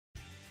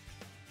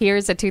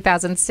Here's a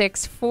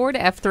 2006 Ford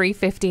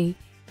F-350.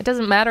 It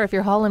doesn't matter if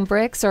you're hauling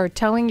bricks or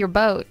towing your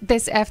boat,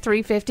 this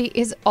F-350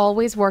 is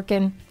always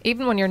working,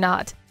 even when you're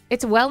not.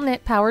 Its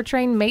well-knit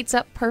powertrain mates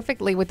up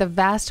perfectly with the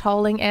vast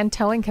hauling and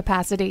towing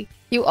capacity.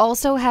 You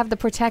also have the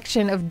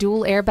protection of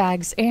dual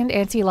airbags and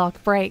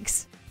anti-lock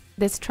brakes.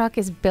 This truck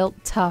is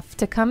built tough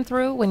to come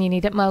through when you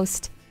need it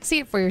most. See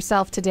it for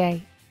yourself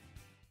today.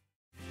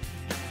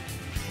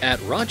 At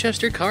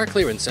Rochester Car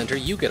Clearance Center,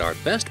 you get our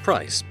best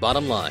price,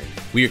 bottom line.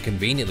 We are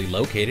conveniently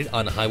located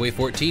on Highway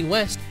 14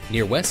 West,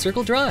 near West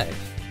Circle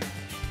Drive.